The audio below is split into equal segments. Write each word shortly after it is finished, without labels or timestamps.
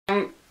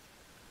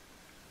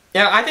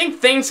Yeah, I think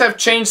things have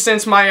changed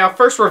since my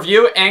first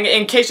review, and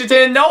in case you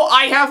didn't know,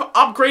 I have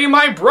upgraded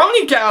my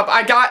Brony getup.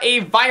 I got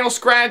a vinyl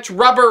scratch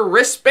rubber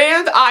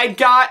wristband, I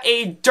got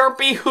a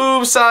Derpy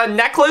Hooves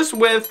necklace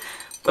with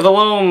a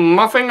little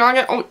muffin on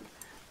it.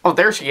 Oh,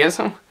 there she is.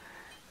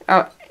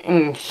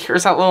 And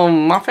here's that little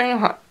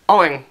muffin.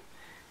 Oh, and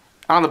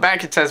on the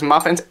back it says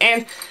muffins.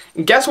 And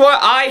guess what?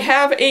 I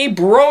have a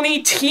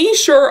Brony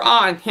t-shirt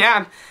on.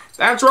 Yeah.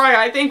 That's right,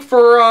 I think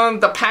for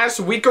the past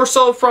week or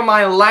so from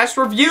my last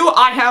review,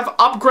 I have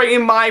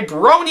upgraded my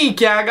Brony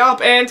getup,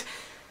 and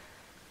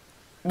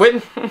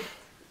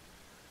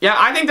yeah,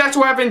 I think that's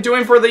what I've been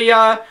doing for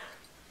the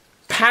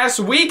past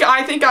week.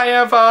 I think I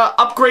have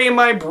upgraded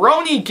my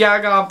Brony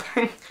getup.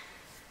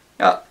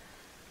 Yeah,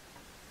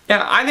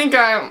 I think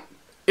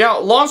yeah,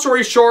 long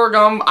story short,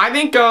 I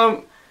think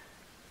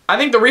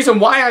the reason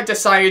why I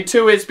decided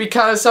to is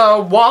because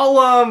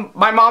while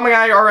my mom and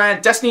I are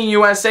at Destiny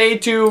USA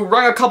to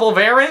run a couple of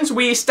errands,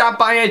 we stopped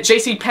by at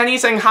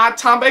JCPenney's and Hot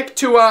Topic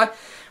to,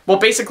 well,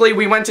 basically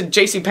we went to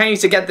JCPenney's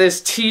to get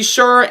this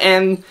t-shirt,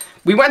 and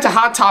we went to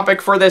Hot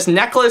Topic for this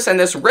necklace and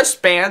this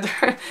wristband.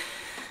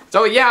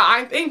 So yeah,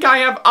 I think I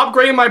have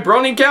upgraded my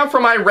Brony getup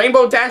from my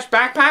Rainbow Dash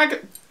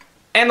backpack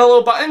and the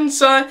little buttons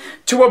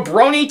to a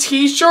Brony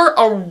t-shirt,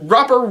 a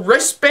rubber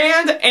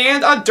wristband,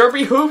 and a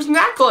Derpy Hooves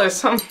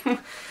necklace.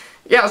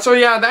 Yeah, so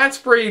yeah, that's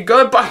pretty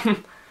good, but,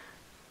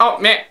 oh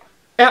man,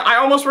 yeah, I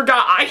almost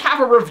forgot, I have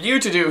a review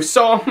to do,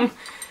 so,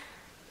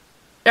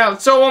 yeah,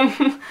 so,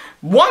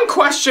 one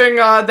question,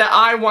 that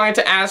I wanted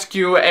to ask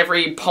you,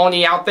 every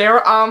pony out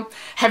there,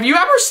 have you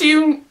ever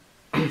seen,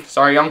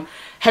 sorry,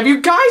 have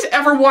you guys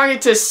ever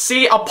wanted to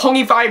see a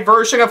pony-fied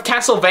version of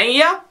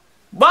Castlevania?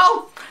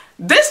 Well,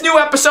 this new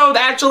episode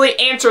actually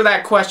answered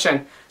that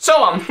question.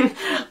 So,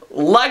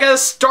 let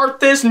us start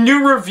this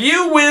new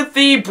review with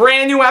the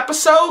brand new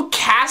episode,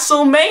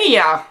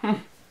 Castlemania.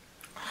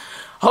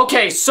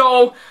 Okay,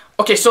 so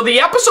the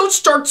episode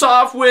starts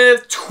off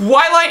with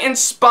Twilight and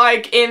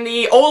Spike in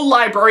the old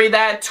library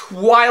that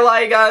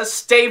Twilight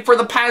stayed for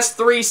the past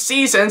 3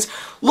 seasons,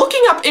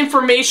 looking up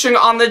information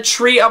on the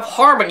Tree of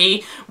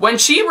Harmony when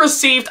she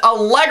received a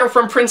letter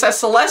from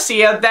Princess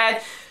Celestia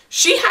that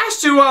she has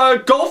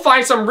to go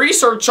find some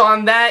research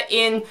on that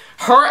in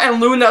her and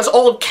Luna's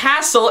old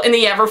castle in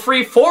the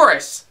Everfree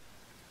Forest.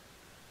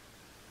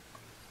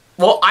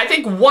 Well, I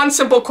think one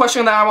simple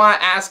question that I want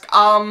to ask,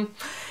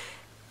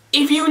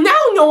 if you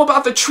now know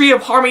about the Tree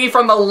of Harmony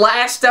from the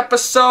last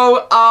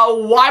episode,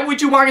 why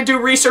would you want to do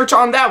research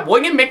on that?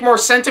 Wouldn't it make more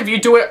sense if you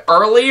do it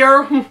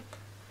earlier?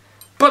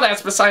 But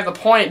that's beside the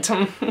point.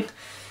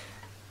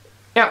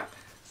 Yeah,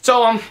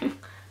 so,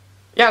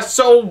 yeah,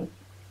 So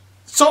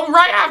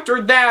right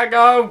after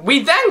that,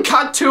 we then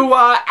cut to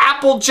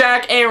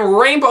Applejack and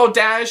Rainbow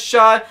Dash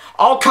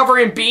all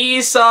covering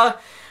bees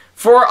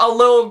for a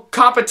little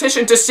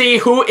competition to see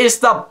who is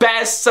the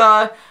best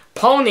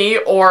pony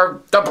or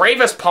the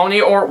bravest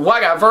pony or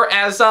whatever,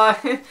 as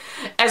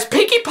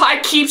Pinkie Pie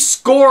keeps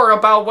score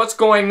about what's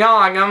going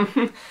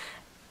on.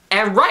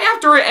 And right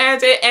after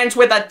it ends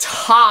with a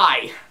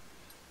tie.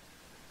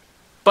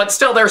 But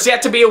still, there's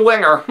yet to be a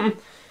winner.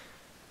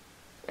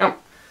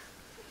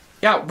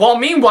 Yeah, well,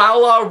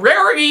 meanwhile,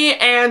 Rarity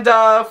and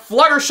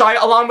Fluttershy,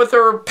 along with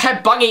her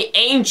pet bunny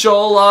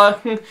Angel,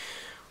 are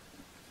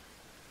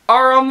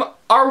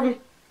going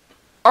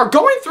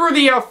through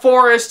the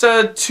forest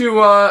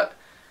for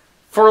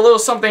a little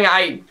something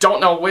I don't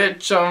know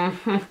which.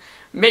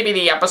 Maybe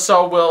the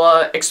episode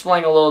will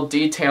explain a little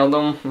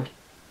detail.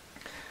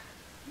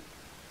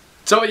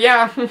 So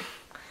yeah,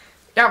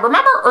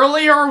 remember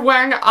earlier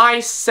when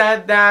I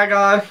said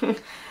that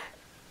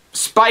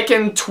Spike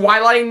and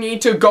Twilight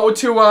need to go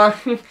to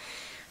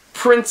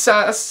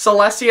Princess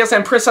Celestia's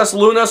and Princess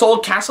Luna's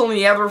old castle in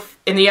the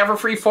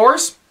Everfree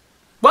Forest?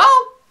 Well,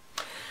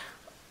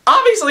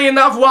 obviously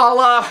enough,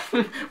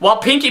 while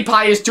Pinkie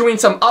Pie is doing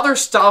some other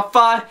stuff,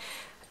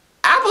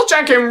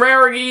 Applejack and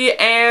Rarity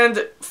and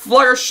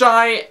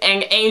Fluttershy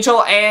and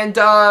Angel and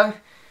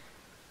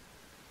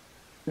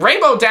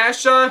Rainbow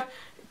Dash go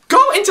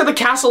into the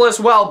castle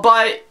as well,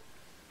 but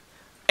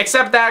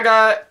except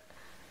that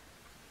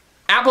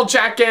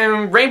Applejack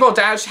and Rainbow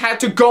Dash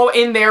had to go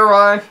in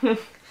there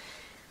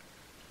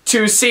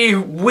to see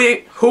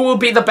who will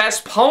be the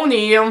best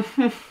pony.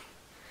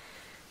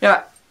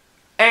 Yeah,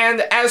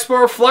 and as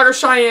for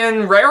Fluttershy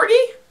and Rarity,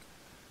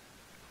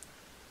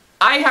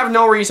 I have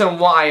no reason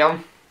why.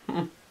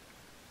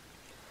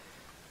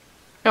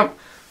 Yeah.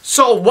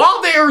 So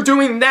while they are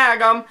doing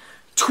that,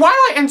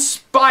 Twilight and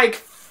Spike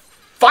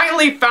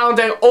finally found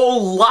an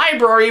old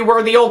library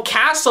where the old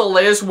castle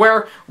is,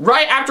 where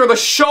right after the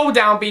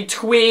showdown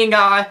between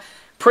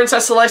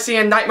Princess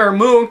Celestia and Nightmare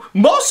Moon,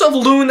 most of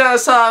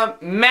Luna's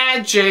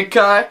magic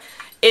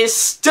is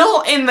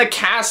still in the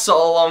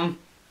castle,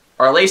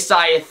 or at least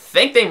I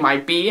think they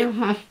might be.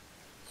 And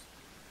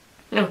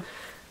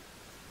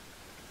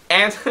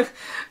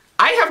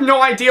I have no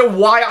idea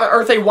why on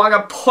earth they want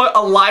to put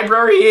a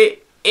library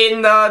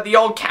in the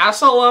old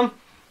castle.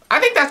 I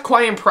think that's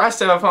quite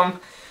impressive.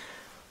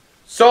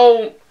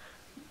 So,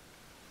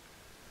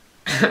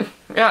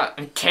 Yeah,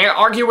 can't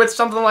argue with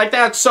something like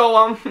that.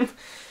 So,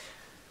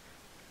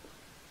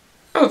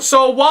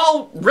 so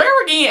while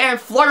Rarity and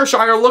Fluttershy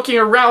are looking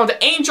around,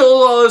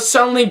 Angel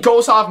suddenly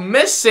goes off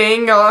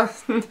missing,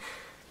 and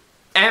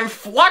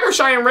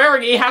Fluttershy and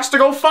Rarity has to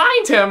go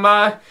find him.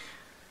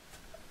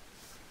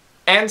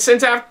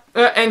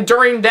 And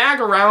during that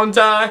round,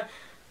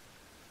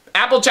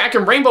 Applejack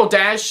and Rainbow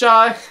Dash,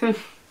 oh,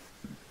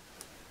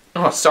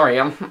 sorry,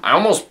 I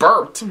almost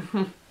burped.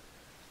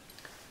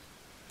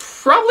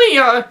 Probably,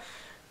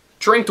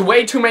 drank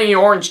way too many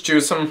orange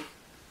juice. Oh,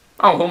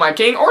 who am I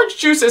kidding? Orange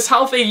juice is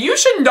healthy. You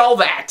should know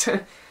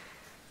that.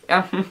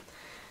 Yeah.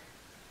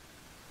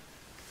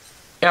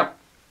 Yep.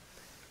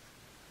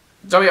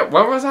 So, yeah,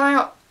 where was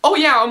I? Oh,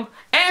 yeah,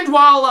 and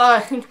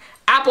while,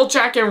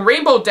 Applejack and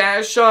Rainbow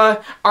Dash,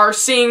 are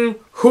seeing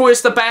who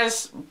is the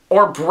best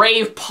or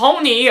brave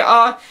pony,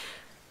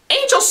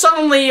 Angel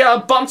suddenly,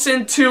 bumps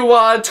into,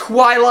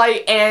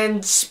 Twilight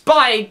and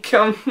Spike,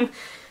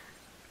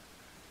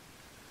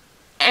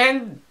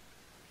 and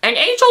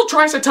Angel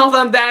tries to tell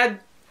them that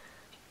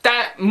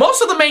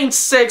most of the main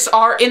 6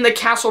 are in the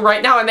castle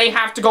right now and they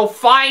have to go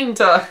find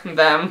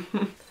them.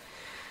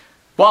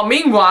 While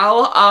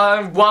meanwhile,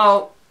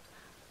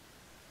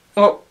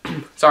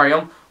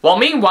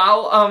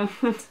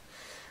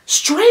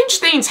 strange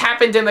things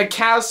happened in the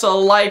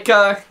castle, like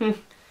the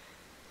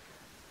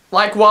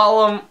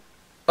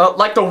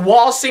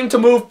walls seemed to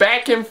move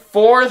back and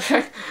forth.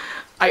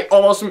 I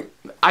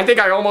think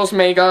I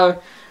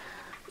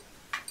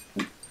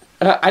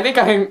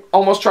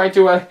almost tried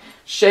to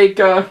shake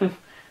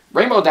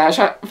Rainbow Dash.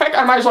 In fact,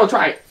 I might as well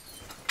try it.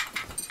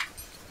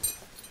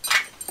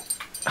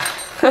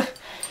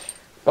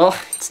 Well,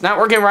 it's not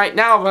working right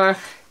now, but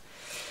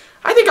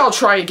I think I'll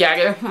try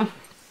again.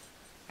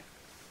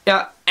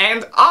 Yeah,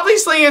 and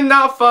obviously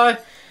enough,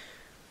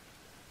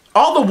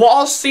 all the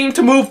walls seem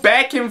to move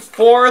back and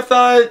forth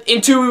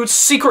into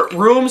secret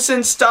rooms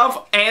and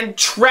stuff, and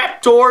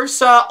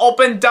trapdoors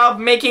opened up,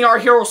 making our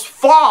heroes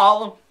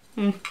fall.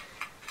 And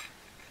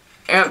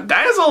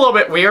that is a little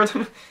bit weird.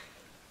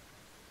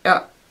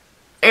 Yeah.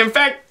 In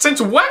fact,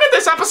 since when did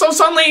this episode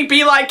suddenly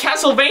be like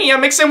Castlevania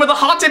mixed in with a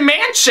Haunted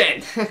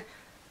Mansion?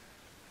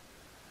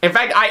 In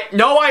fact, I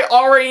know I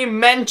already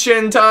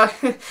mentioned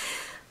the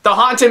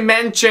Haunted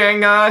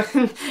Mansion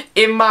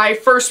in my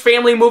first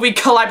family movie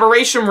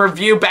collaboration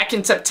review back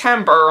in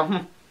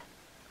September.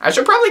 I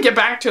should probably get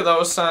back to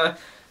those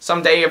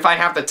someday if I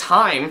have the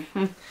time.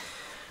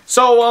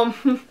 So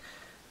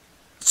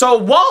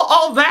while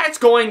all that's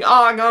going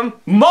on,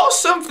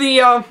 most of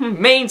the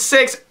main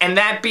 6, and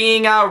that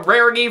being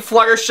Rarity,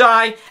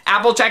 Fluttershy,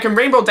 Applejack, and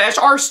Rainbow Dash,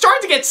 are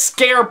starting to get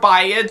scared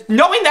by it,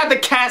 knowing that the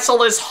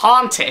castle is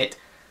haunted.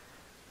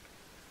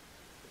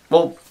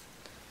 Well,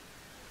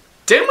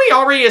 didn't we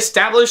already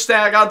establish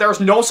that there's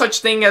no such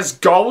thing as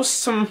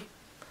ghosts?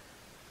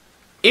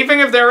 Even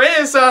if there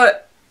is, I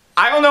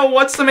don't know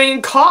what's the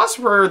main cause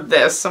for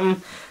this.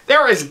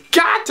 There has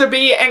got to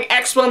be an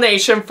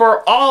explanation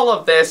for all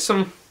of this.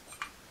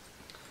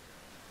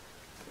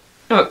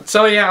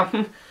 So yeah,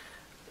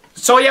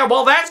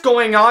 while that's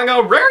going on,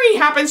 Rarity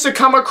happens to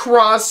come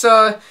across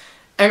an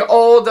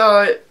old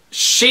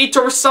sheet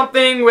or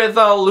something with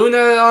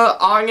Luna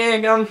on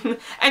it,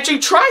 and she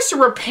tries to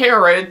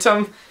repair it,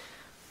 and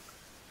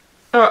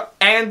all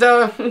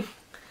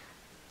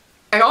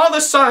of a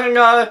sudden,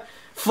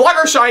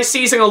 Fluttershy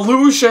sees an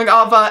illusion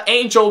of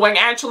Angel when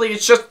actually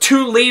it's just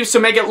 2 leaves to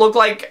make it look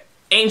like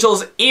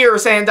Angel's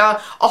ears, and a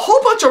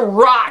whole bunch of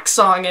rocks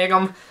on it.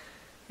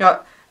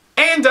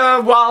 And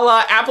while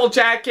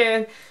Applejack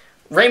and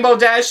Rainbow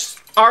Dash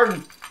are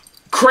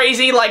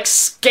crazy, like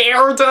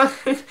scared,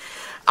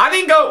 I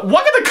think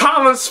one of the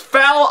comments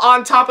fell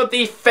on top of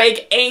the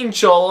fake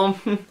Angel.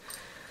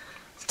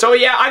 So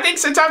yeah, I think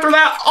since after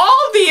that, all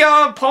of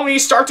the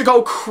ponies start to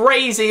go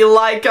crazy,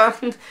 like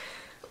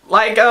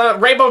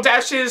Rainbow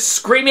Dash is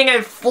screaming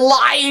and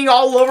flying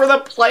all over the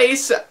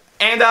place,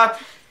 and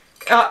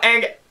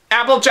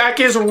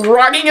Applejack is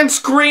running and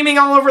screaming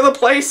all over the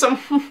place.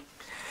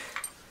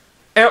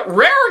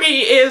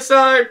 Rarity is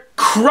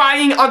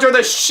crying under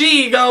the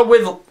sheet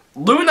with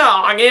Luna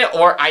on it,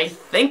 or I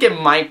think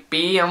it might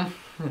be. And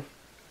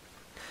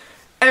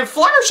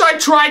Fluttershy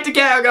tried to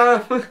get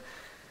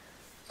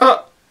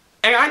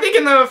and I think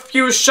in a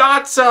few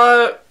shots,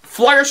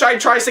 Fluttershy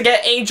tries to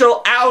get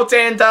Angel out,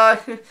 and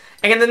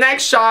in the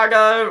next shot,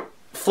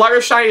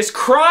 Fluttershy is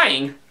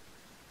crying.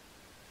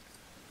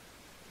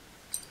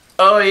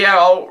 Oh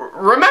yeah,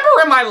 remember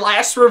in my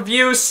last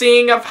review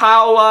seeing of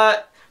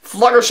how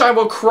Fluttershy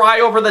will cry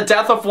over the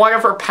death of one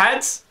of her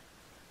pets?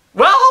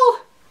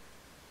 Well,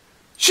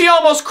 she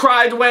almost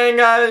cried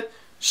when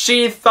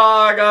she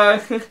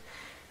thought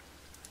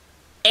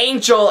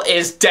Angel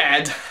is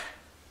dead.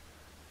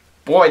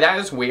 Boy, that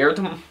is weird.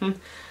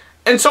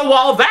 And so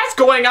while that's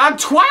going on,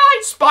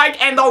 Twilight,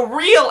 Spike, and the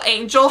real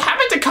Angel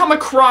happen to come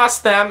across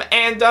them,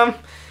 and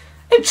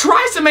it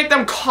tries to make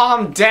them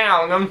calm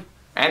down,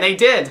 and they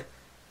did.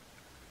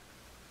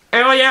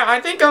 And oh yeah,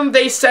 I think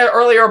they said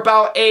earlier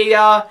about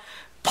a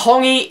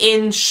pony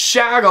in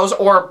shadows,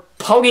 or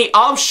pony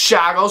of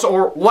Shadows,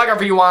 or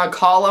whatever you want to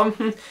call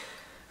him,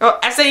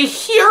 as they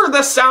hear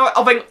the sound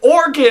of an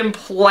organ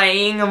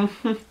playing,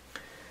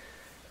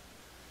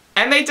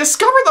 and they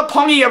discover the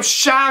pony of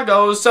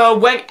Shadows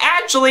when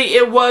actually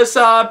it was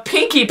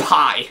Pinkie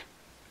Pie.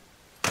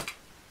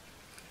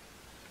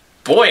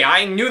 Boy,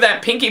 I knew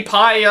that Pinkie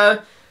Pie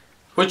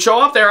would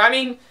show up there. I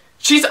mean,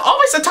 she's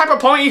always the type of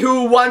pony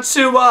who wants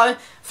to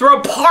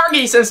throw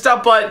parties and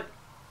stuff, but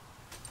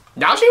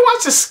now she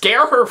wants to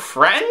scare her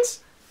friends?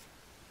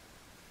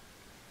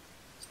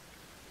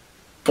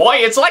 Boy,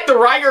 it's like the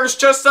writers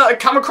just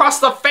come across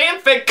the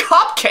fanfic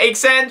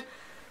cupcakes and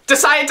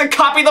decided to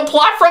copy the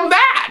plot from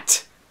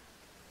that!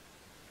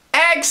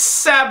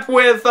 Except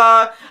with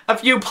a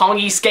few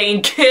ponies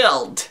getting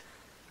killed.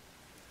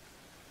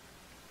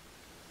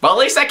 Well, at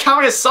least that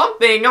counted as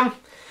something.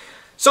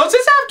 So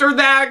since after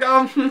that,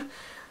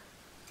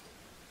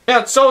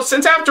 so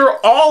since after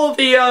all of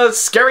the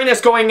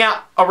scariness going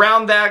out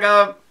around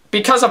that,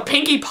 because of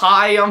Pinkie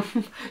Pie,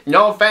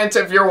 no offense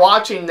if you're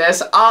watching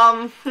this,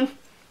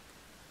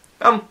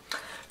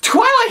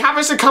 Twilight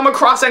happens to come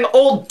across an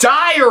old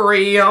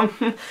diary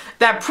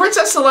that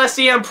Princess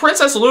Celestia and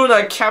Princess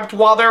Luna kept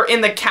while they're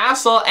in the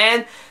castle,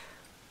 and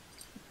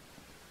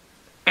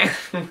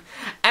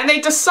they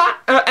decide,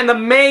 and the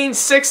main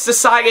six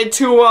decided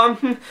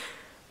to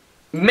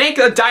make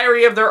a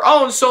diary of their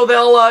own, so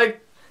they'll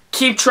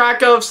keep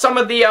track of some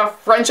of the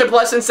friendship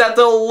lessons that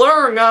they'll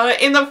learn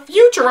in the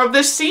future of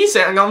this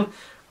season.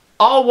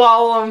 All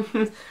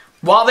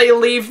while they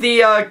leave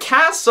the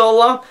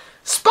castle.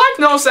 Spike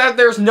knows that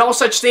there's no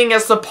such thing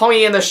as the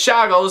pony in the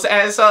shadows,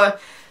 as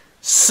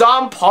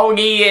some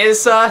pony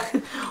is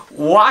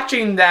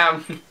watching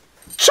them.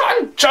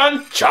 Chun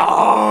chun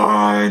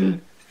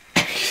chun!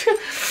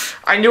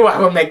 I knew I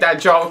would make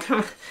that joke.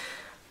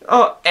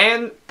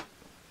 And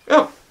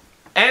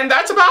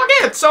that's about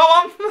it.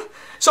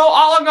 So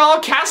all in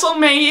all,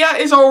 Castlemania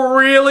is a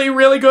really,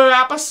 really good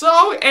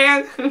episode,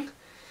 and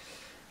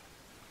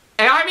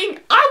I mean,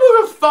 I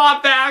would have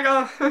thought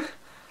that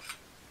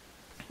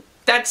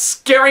that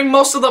scaring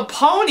most of the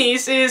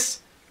ponies is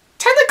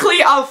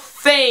technically a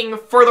thing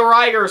for the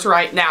writers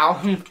right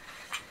now.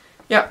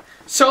 Yeah.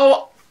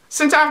 So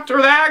since after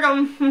that,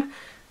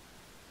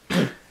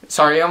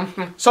 sorry,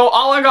 so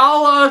all in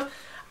all,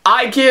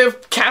 I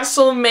give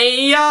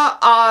Castlemania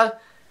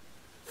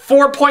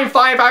 4.5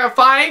 out of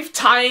 5,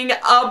 tying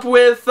up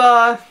with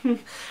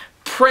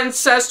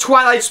Princess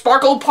Twilight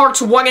Sparkle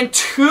Parts 1 and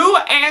 2,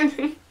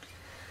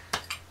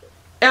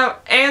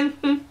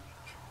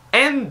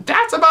 and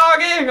that's about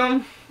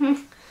it.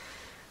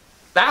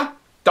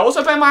 Those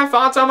have been my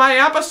thoughts on my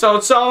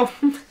episode. So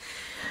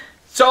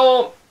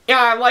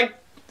yeah, like,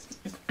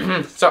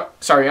 so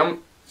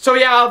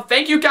yeah,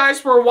 thank you guys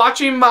for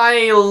watching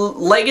my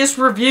latest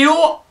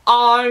review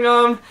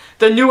on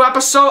the new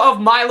episode of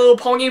My Little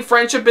Pony: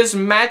 Friendship is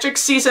Magic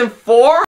Season 4.